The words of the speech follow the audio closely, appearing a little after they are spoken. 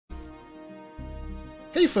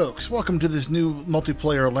Hey folks, welcome to this new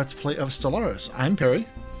multiplayer Let's Play of Stellaris. I'm Peri.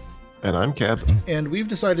 And I'm Keb. And we've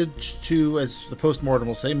decided to, as the post-mortem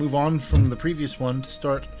will say, move on from the previous one to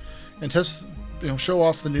start and test, show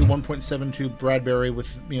off the new 1.72 Bradbury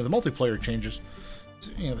with, the multiplayer changes.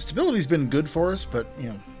 The stability's been good for us, but,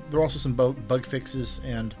 there are also some bug fixes,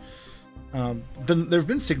 and there have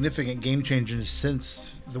been significant game changes since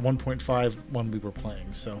the 1.5 one we were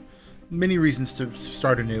playing, so many reasons to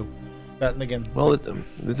start anew. That, and again, well, this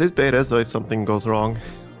is beta, so if something goes wrong,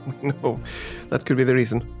 that could be the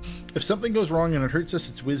reason. If something goes wrong and it hurts us,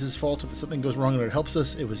 it's Wiz's fault. If something goes wrong and it helps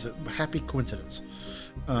us, it was a happy coincidence.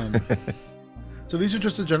 So these are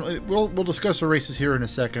just the general. We'll discuss our races here in a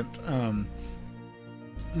second.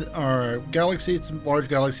 Our galaxy, it's a large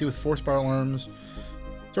galaxy with 4 spiral arms,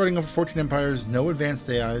 starting off with 14 empires, no advanced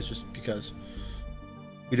AIs, just because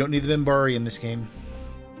we don't need the Bradbury in this game.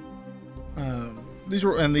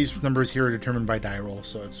 These numbers here are determined by die roll,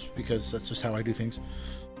 so it's because that's just how I do things.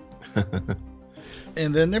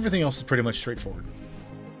 And then everything else is pretty much straightforward.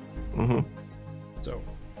 Mm-hmm. So,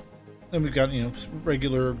 then we've got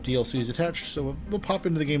regular DLCs attached. So we'll pop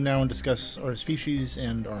into the game now and discuss our species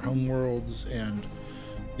and our home worlds and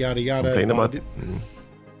yada yada.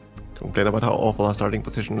 Complain about how awful our starting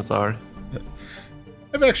positions are.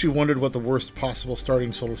 I've actually wondered what the worst possible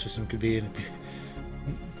starting solar system could be.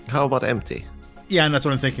 How about empty? Yeah, and that's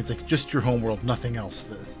what I'm thinking. It's like just your home world, nothing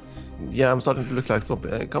else. Yeah, I'm starting to look like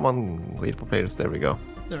something. Come on, wait for players. There we go.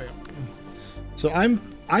 There we go. So I'm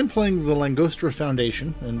playing the Langostra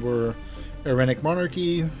Foundation, and we're Irenic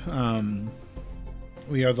Monarchy.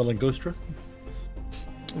 We are the Langostra.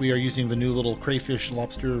 We are using the new little crayfish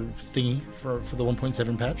lobster thingy for the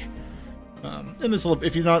 1.7 patch. And this will,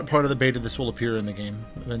 if you're not part of the beta, this will appear in the game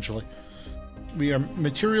eventually. We are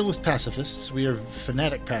materialist pacifists. We are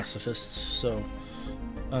fanatic pacifists. So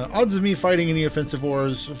odds of me fighting any offensive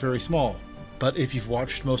wars are very small. But if you've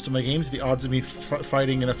watched most of my games, the odds of me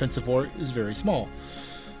fighting an offensive war is very small.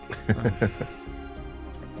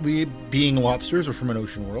 We, being lobsters, are from an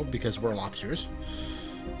ocean world because we're lobsters.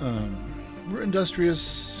 We're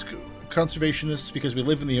industrious conservationists because we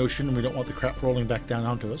live in the ocean and we don't want the crap rolling back down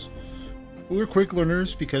onto us. We're quick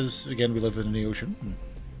learners because, again, we live in the ocean.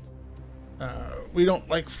 We don't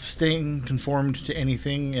like staying conformed to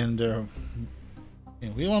anything, and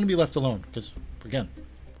we want to be left alone because, again,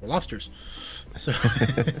 we're lobsters. So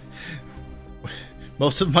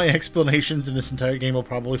most of my explanations in this entire game will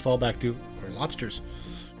probably fall back to we're lobsters,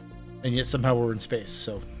 and yet somehow we're in space.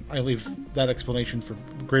 So I leave that explanation for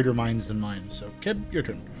greater minds than mine. So, Keb, your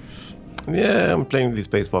turn. Yeah, I'm playing with these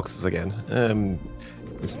space boxes again.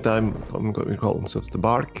 This time I'm going to call themselves the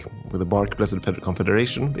Bark, with the Bark Blessed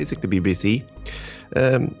Confederation, basically BBC.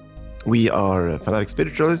 We are fanatic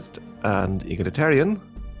spiritualist and egalitarian,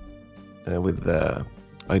 with the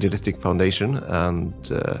idealistic foundation and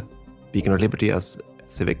beacon of liberty as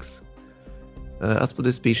civics. As for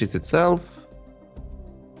the species itself,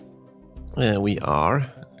 we are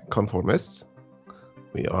conformists,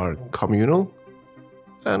 we are communal,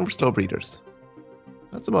 and we're slow breeders.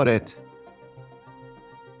 That's about it.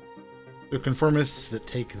 They're conformists that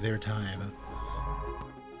take their time.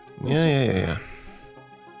 Yeah.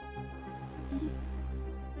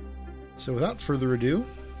 So without further ado,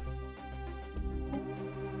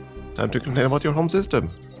 time to complain about your home system.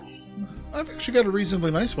 I've actually got a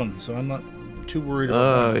reasonably nice one, so I'm not too worried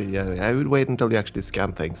about that. Yeah, I would wait until you actually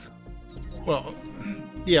scan things. Well,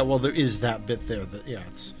 yeah, there is that bit there. That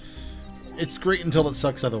it's great until it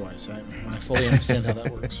sucks otherwise. I fully understand how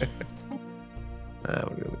that works.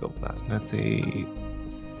 We're gonna go fast. Let's see.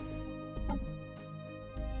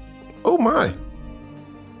 Oh my!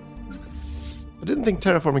 I didn't think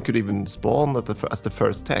terraforming could even spawn as the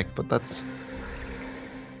first tech, but that's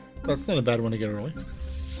not a bad one to get early.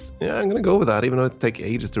 Yeah, I'm gonna go with that, even though it takes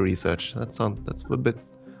ages to research. That's a bit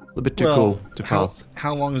too cool to pass.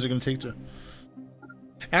 How long is it gonna take to?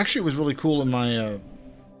 Actually, it was really cool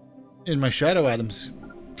in my Shadow Atoms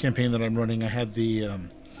campaign that I'm running. I had the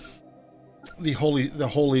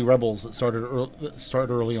holy rebels that started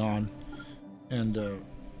early on, and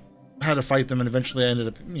had to fight them, and eventually I ended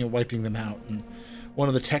up wiping them out. And one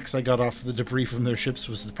of the techs I got off the debris from their ships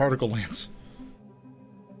was the particle lance.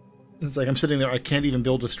 It's like I'm sitting there, I can't even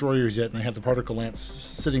build destroyers yet, and I have the particle lance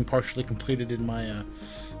sitting partially completed in my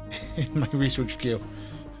in my research queue.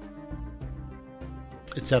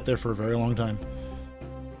 It sat there for a very long time.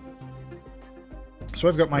 So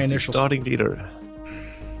I've got my initial starting leader.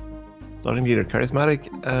 Starting leader, charismatic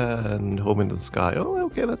and home in the sky. Oh,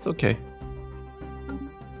 okay, that's okay.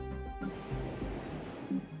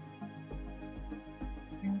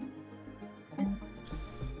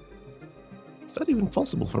 Is that even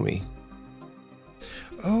possible for me?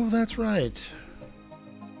 Oh, that's right.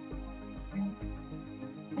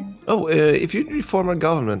 Oh, if you reform a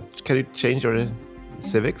government, can you change your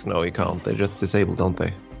civics? No, you can't. They're just disabled, don't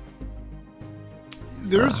they?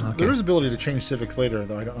 There Okay. is ability to change civics later,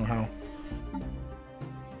 though I don't know how.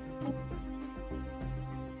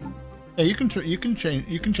 Yeah, you can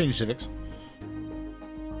change civics.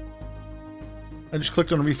 I just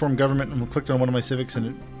clicked on reform government and clicked on one of my civics, and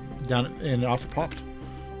it off it popped.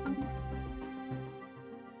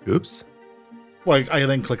 Oops. Well, I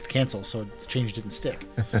then clicked cancel, so the change didn't stick.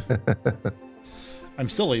 I'm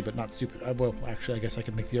silly, but not stupid. Well, actually, I guess I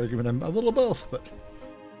could make the argument I'm a little both, but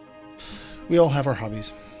we all have our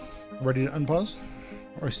hobbies. Ready to unpause?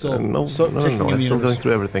 Or still No, I'm still going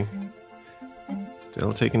through everything.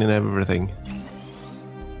 Still taking in everything.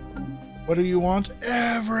 What do you want?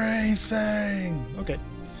 Everything! Okay.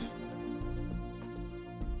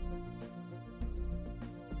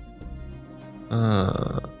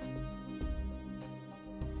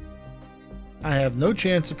 I have no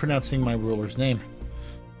chance of pronouncing my ruler's name.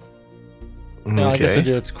 Okay. I guess I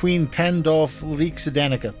do. It's Queen Pandolf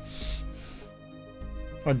Leaxidanica.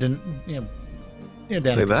 Or Danica.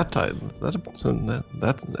 Say that time.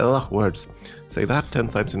 Words. Say that 10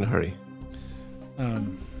 times in a hurry. Well,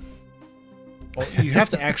 you have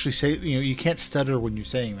to actually say. You can't stutter when you're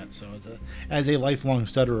saying that. So, as a lifelong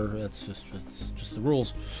stutterer, it's just the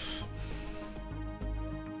rules.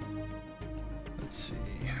 Let's see.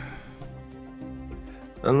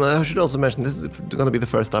 And I should also mention this is going to be the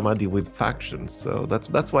first time I deal with factions, so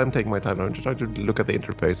that's why I'm taking my time. I'm trying to look at the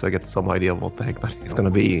interface so I get some idea of what the heck that is going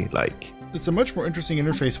to be like. It's a much more interesting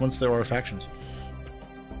interface once there are factions.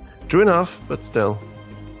 True enough, but still.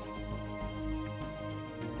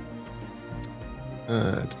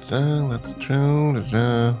 That's true.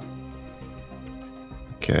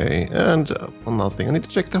 Okay, and one last thing. I need to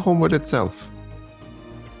check the homeworld itself.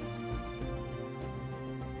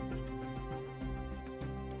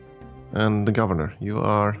 And the governor, you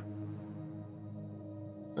are...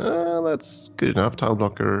 that's good enough. Tile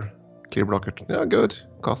blocker, clear blocker. Yeah, good.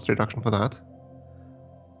 Cost reduction for that.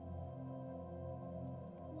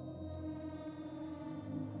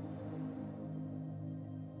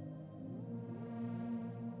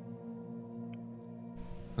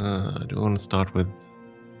 Do I want to start with...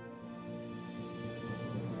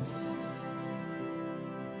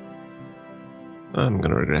 I'm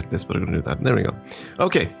going to regret this, but I'm going to do that. There we go.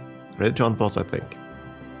 Okay. Ready to unpause, I think.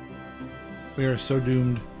 We are so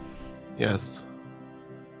doomed. Yes.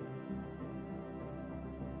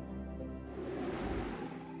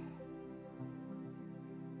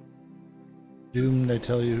 Doomed, I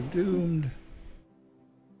tell you, doomed.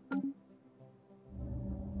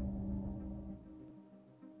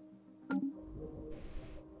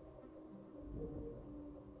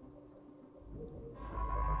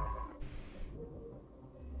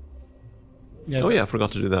 Yeah, oh yeah, I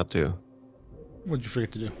forgot to do that too. What'd you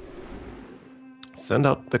forget to do? Send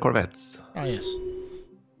out the corvettes. Ah, yes.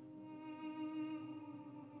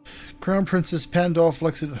 Crown Princess Pandolf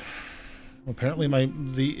Lexid. Apparently,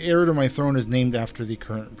 the heir to my throne is named after the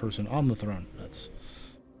current person on the throne. That's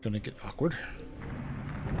gonna get awkward.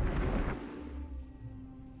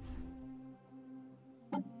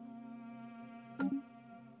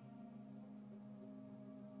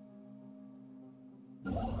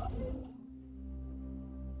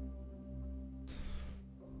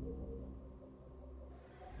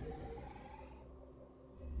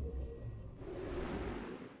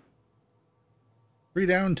 Three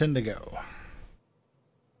down, 10 to go.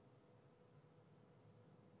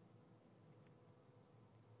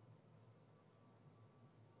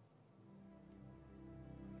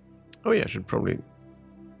 Oh yeah, I should probably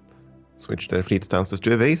switch their fleet stances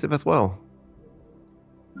to evasive as well.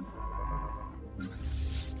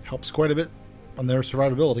 Helps quite a bit on their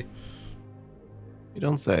survivability. You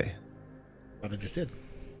don't say. But I just did.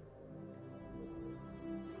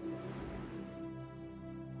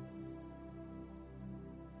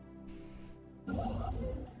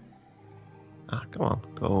 Ah, come on.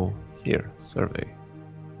 Go here. Survey.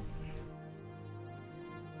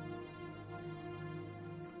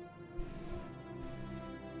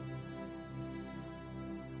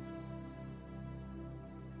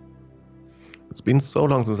 It's been so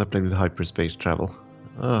long since I played with hyperspace travel.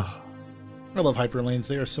 Ugh. I love hyperlanes.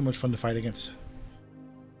 They are so much fun to fight against.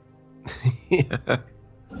 Yeah.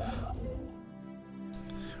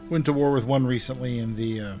 Went to war with one recently, and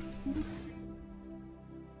they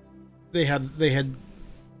had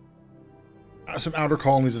some outer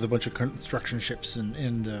colonies with a bunch of construction ships, and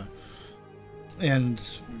and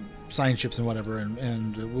science ships and whatever,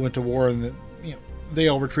 and we went to war, and they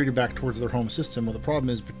all retreated back towards their home system. Well, the problem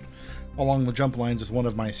is, along the jump lines is one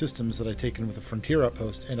of my systems that I'd taken with a frontier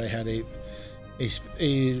outpost, and I had a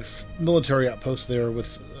military outpost there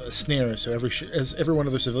with snares. So as every one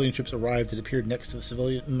of their civilian ships arrived, it appeared next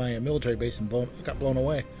to my military base and got blown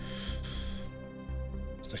away.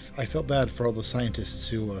 So I felt bad for all the scientists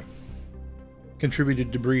who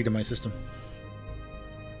contributed debris to my system.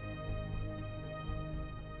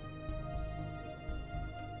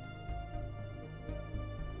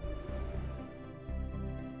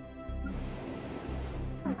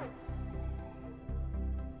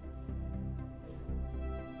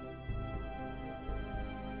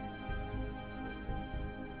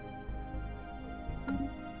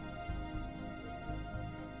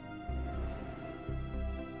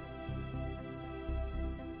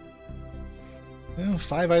 Well,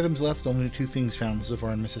 5 items left, only 2 things found so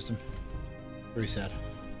far in my system. Very sad.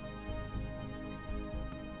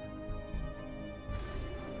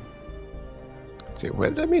 Let's see,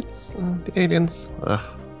 where did I meet the aliens?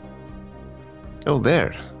 Ugh. Oh,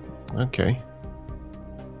 there. Okay.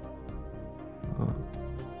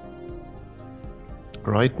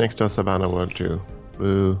 Right next to a Savannah World 2.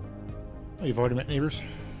 Boo. Oh, you've already met neighbors?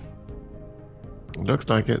 Looks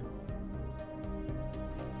like it.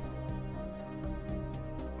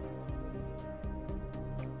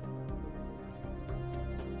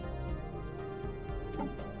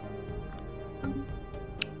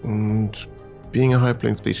 And being a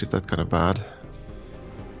high-plane species, that's kind of bad.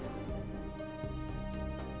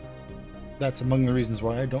 That's among the reasons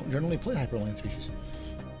why I don't generally play hyperlane species.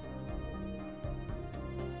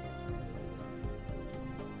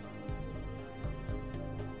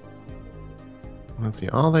 Let's see,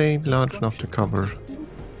 are they large enough to cover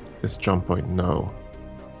this jump point? No.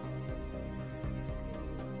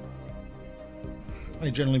 I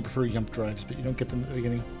generally prefer jump drives, but you don't get them at the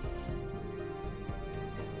beginning.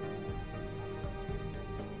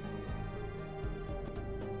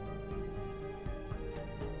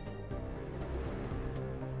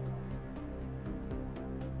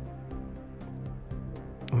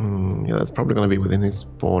 Yeah, that's probably going to be within his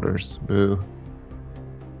borders. Boo.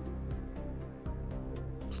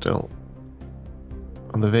 Still,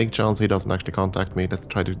 on the vague chance he doesn't actually contact me, let's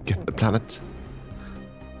try to get the planet.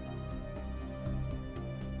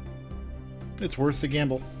 It's worth the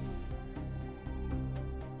gamble.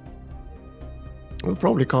 He'll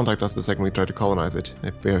probably contact us the second we try to colonize it,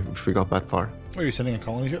 if we got that far. Are you sending a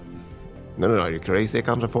colony ship? No, are you crazy? I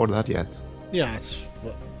can't afford that yet. Yeah, it's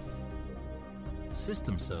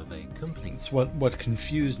System survey complete. It's what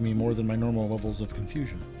confused me more than my normal levels of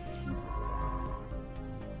confusion.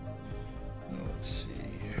 Let's see.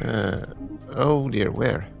 Oh dear,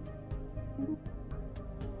 where?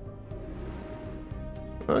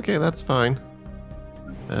 Okay, that's fine.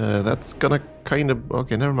 That's gonna kind of...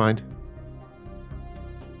 Okay, never mind.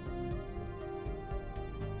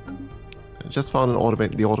 I just found the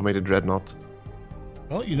automated dreadnought.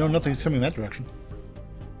 Well, you know nothing's coming that direction.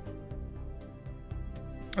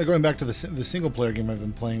 Going back to the single-player game I've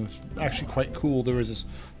been playing, was actually quite cool. There was this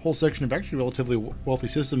whole section of actually relatively wealthy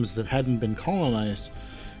systems that hadn't been colonized,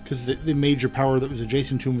 because the major power that was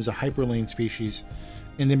adjacent to them was a hyperlane species,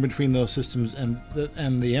 and in between those systems and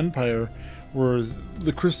the Empire were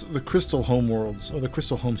the crystal home worlds, or the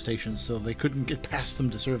crystal home stations, so they couldn't get past them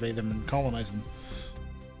to survey them and colonize them.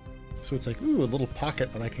 So it's like, ooh, a little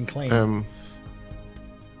pocket that I can claim.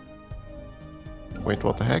 Wait,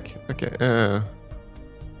 what the heck? Okay,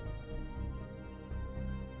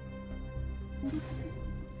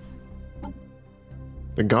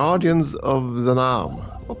 The Guardians of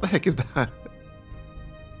Zanam. What the heck is that?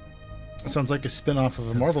 That sounds like a spin-off of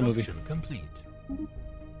a Marvel movie. Complete.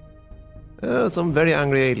 Some very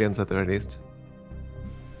angry aliens at the very least.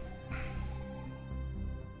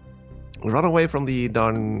 Run away from the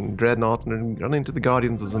darn dreadnought and run into the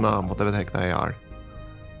Guardians of Zanam, whatever the heck they are.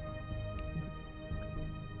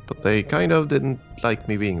 But they kind of didn't like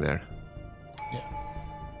me being there.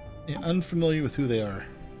 Yeah, unfamiliar with who they are.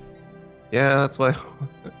 Yeah, that's why I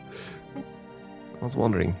was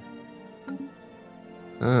wondering.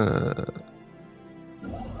 You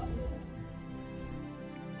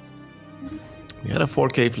had a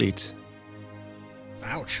 4K fleet.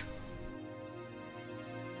 Ouch.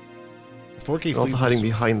 4K fleet. Also hiding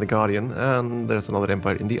behind the Guardian, and there's another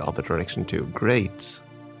Empire in the other direction too. Great.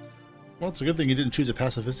 Well, it's a good thing you didn't choose a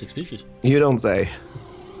pacifistic species. You don't say.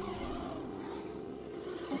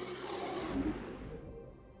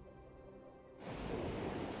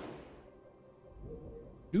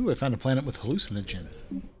 Ooh, I found a planet with hallucinogen.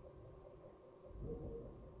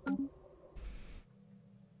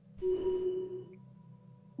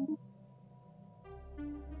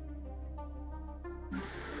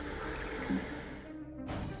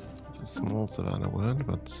 small savannah would,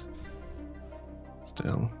 but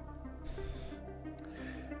still.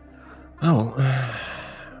 Oh well.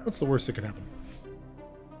 What's the worst that could happen?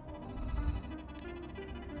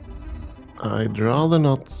 I'd rather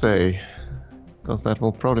not say, because that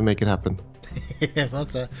will probably make it happen. Yeah, well,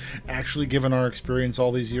 that's actually, given our experience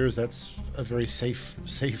all these years, that's a very safe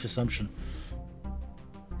assumption.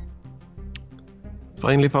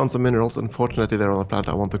 Finally found some minerals. Unfortunately, they're on a planet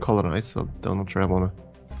I want to colonize, so I'm not sure I want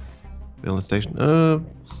to build a station.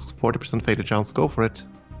 40% failure chance. Go for it.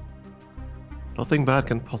 Nothing bad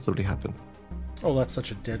can possibly happen. Oh, that's such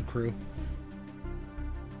a dead crew.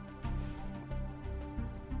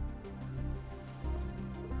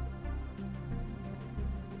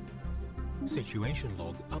 Situation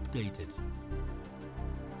log updated.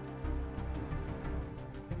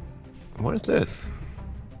 What is this?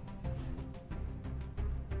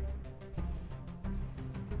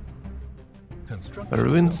 Construction A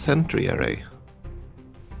ruined sentry array.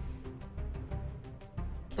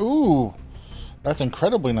 Ooh, that's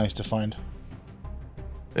incredibly nice to find.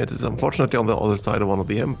 It is unfortunately on the other side of one of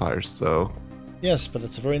the empires, so... Yes, but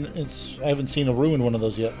I haven't seen a ruined one of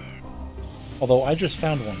those yet. Although I just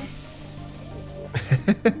found one.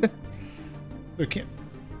 There can't...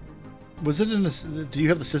 Was it in a... Do you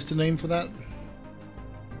have the system name for that?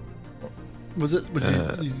 Was it...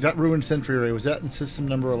 that ruined sentry array, was that in system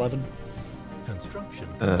number 11? Construction.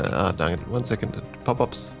 Dang it. 1 second.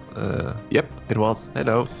 Pop-ups. Yep, it was.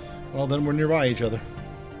 Hello. Well, then we're nearby each other.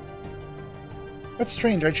 That's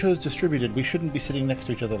strange. I chose distributed. We shouldn't be sitting next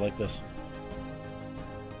to each other like this.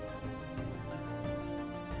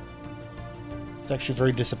 It's actually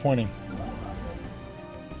very disappointing.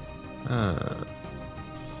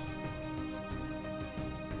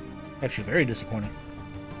 Actually, very disappointing.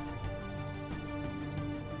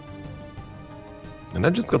 And I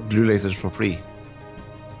just got blue lasers for free.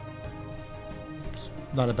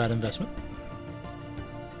 Not a bad investment.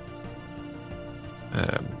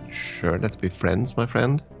 Sure, let's be friends, my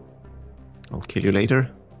friend. I'll kill you later.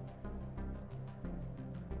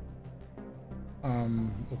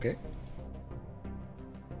 Okay.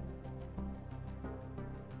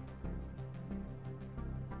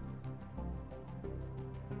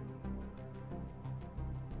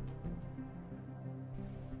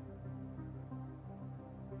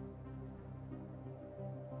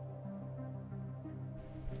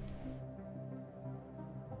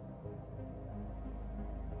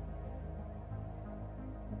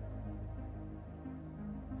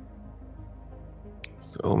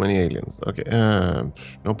 So many aliens. Okay,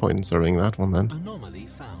 no point in serving that one then. Anomaly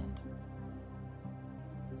found.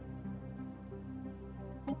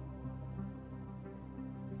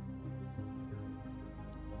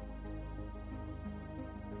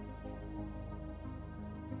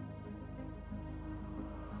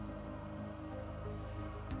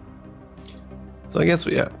 So I guess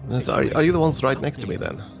yeah. So are you the ones right next to me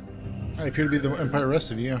then? I appear to be the Empire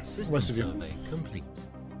west of you, yeah. System West of you. survey complete.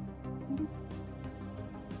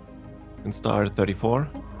 In star 34.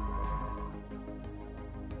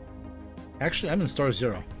 Actually, I'm in star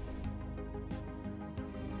 0.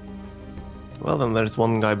 Well, then there's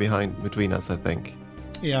one guy between us, I think.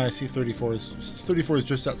 Yeah, I see 34 is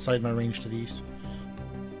just outside my range to the east.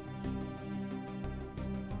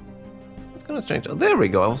 It's kind of strange. Oh, there we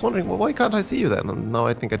go. I was wondering, well, why can't I see you then? And now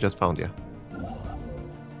I think I just found you.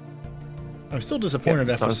 I'm still disappointed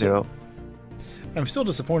Yeah, after star 0. I'm still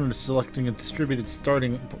disappointed in selecting a distributed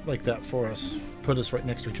starting like that for us. Put us right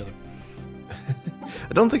next to each other.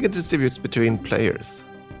 I don't think it distributes between players.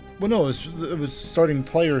 Well, no, it was starting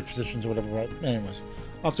player positions or whatever. But anyways,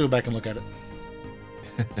 I'll have to go back and look at it.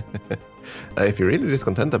 If you're really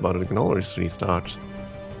discontent about it, you can always restart.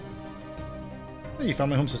 Hey, you found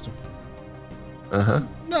my home system. Uh-huh.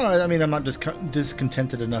 No, I mean, I'm not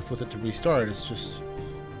discontented enough with it to restart. It's just...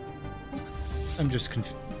 I'm just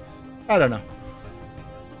I don't know.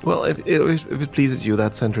 Well, if it pleases you,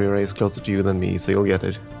 that sentry array is closer to you than me, so you'll get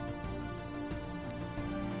it.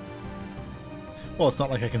 Well, it's not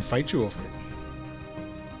like I can fight you over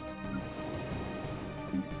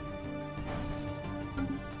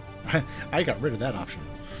it. I got rid of that option.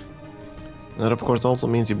 That, of course, also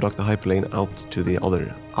means you block the hyperlane out to the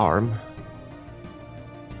other arm.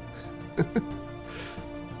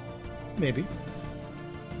 Maybe.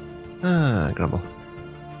 Ah, grumble.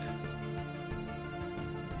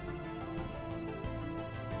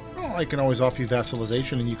 Well, I can always offer you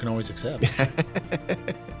vassalization, and you can always accept.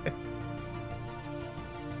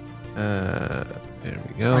 There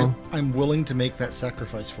we go. I'm willing to make that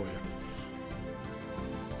sacrifice for you.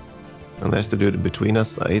 And there's the dude between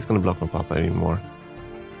us. He's gonna block my path anymore.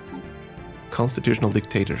 Constitutional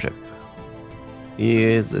dictatorship. He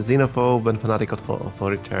is a xenophobe and fanatic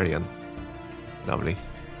authoritarian. Lovely.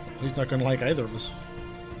 He's not going to like either of us.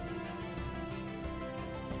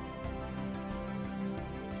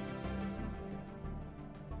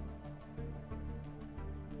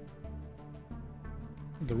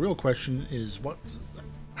 The real question is, what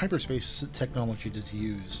hyperspace technology does he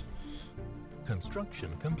use?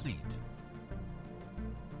 Construction complete.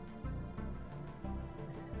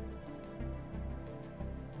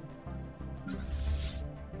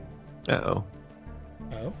 Uh-oh.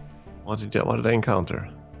 Oh? What did I encounter?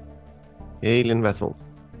 Alien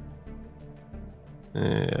vessels.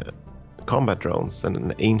 Combat drones and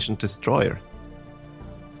an ancient destroyer.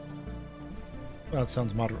 That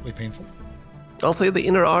sounds moderately painful. I'll say the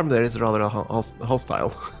inner arm there is rather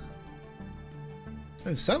hostile.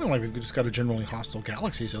 It's sounding like we've just got a generally hostile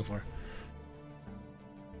galaxy so far.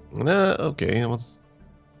 Okay.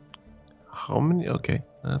 How many? Okay,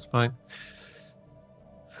 that's fine.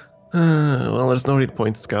 Well, there's no real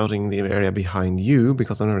point scouting the area behind you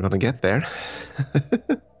because I'm never going to get there.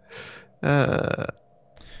 Yeah,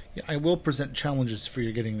 I will present challenges for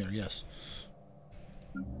your getting there, yes.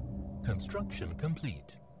 Construction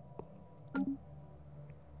complete.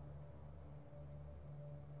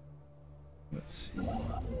 Let's see.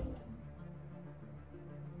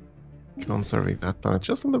 Conserving that planet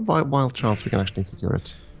just on the wild chance we can actually secure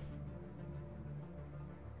it.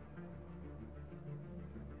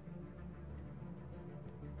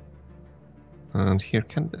 And here,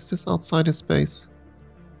 is this outside his space?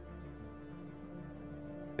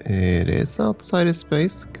 It is outside his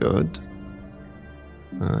space. Good.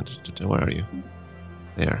 Where are you?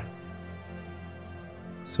 There.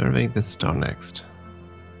 Survey this star next.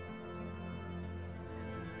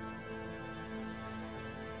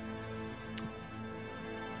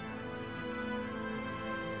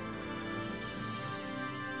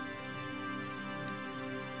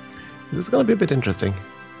 This is going to be a bit interesting.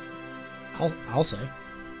 I'll say.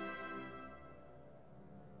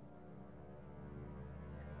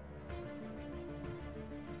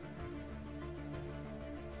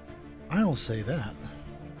 I'll say that.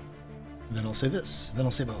 And then I'll say this. Then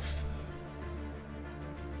I'll say both.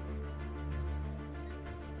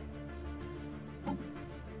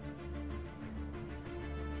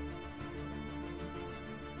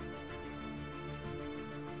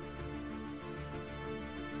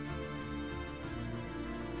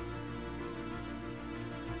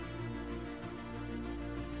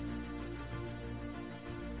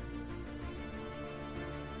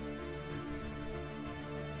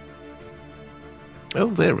 Oh,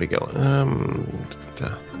 there we go.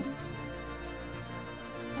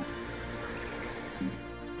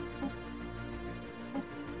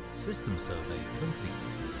 System survey complete.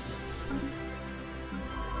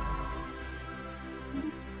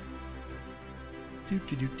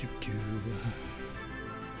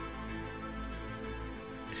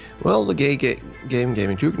 Well, the game gave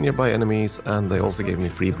me 2 nearby enemies, and they also gave me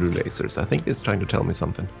 3 blue lasers. I think it's trying to tell me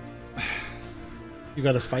something. You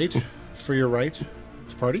got to fight for your right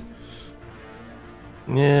to party?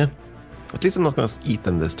 Yeah. At least I'm not going to eat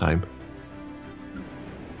them this time.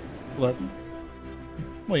 Well,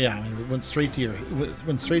 yeah. I mean, it went straight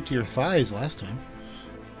to your thighs last time.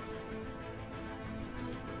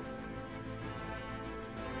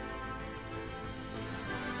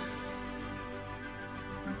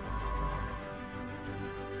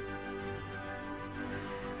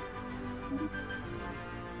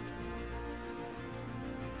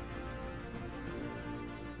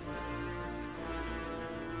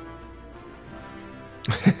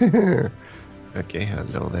 Okay,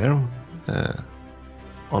 hello there.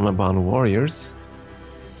 Honorbound warriors,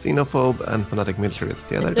 xenophobe, and fanatic militarist.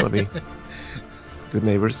 Yeah, they're gonna be good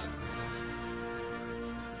neighbors.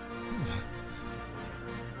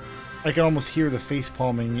 I can almost hear the face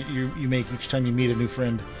palming you make each time you meet a new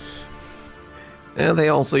friend. And they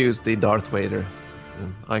also use the Darth Vader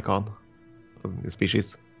icon of the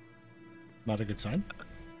species. Not a good sign.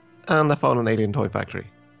 And I found an alien toy factory.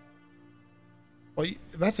 Well,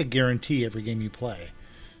 that's a guarantee every game you play.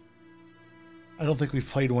 I don't think we've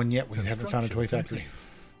played one yet where we haven't found a toy factory.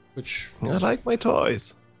 Which... I like my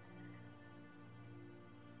toys.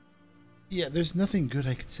 Yeah, there's nothing good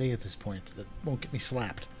I could say at this point that won't get me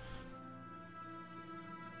slapped.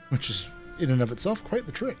 Which is, in and of itself, quite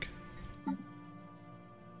the trick.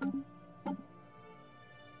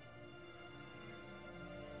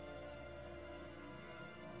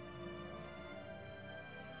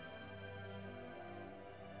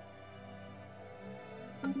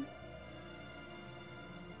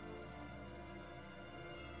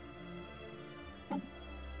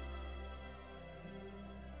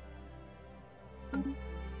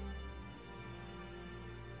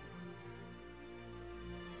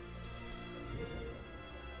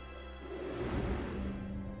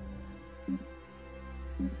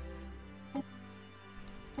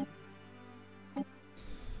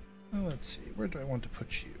 Let's see. Where do I want to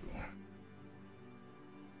put you?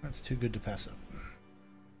 That's too good to pass up.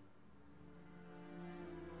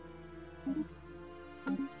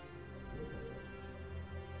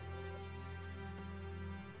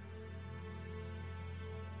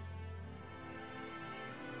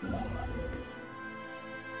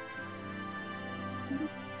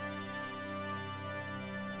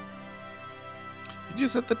 Did you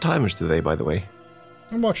set the timers today, by the way?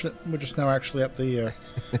 I'm watching it. We're just now actually at the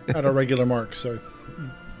at our regular mark, so...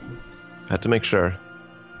 Had to make sure.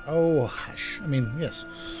 Oh, hush. I mean, yes.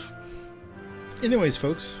 Anyways,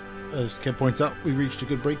 folks, as Kev points out, we reached a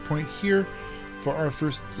good break point here for our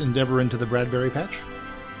first endeavor into the Bradbury patch.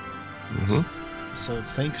 Mm-hmm. So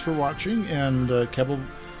thanks for watching, and Kev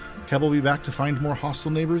will be back to find more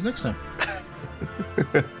hostile neighbors next time.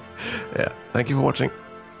 Yeah, thank you for watching.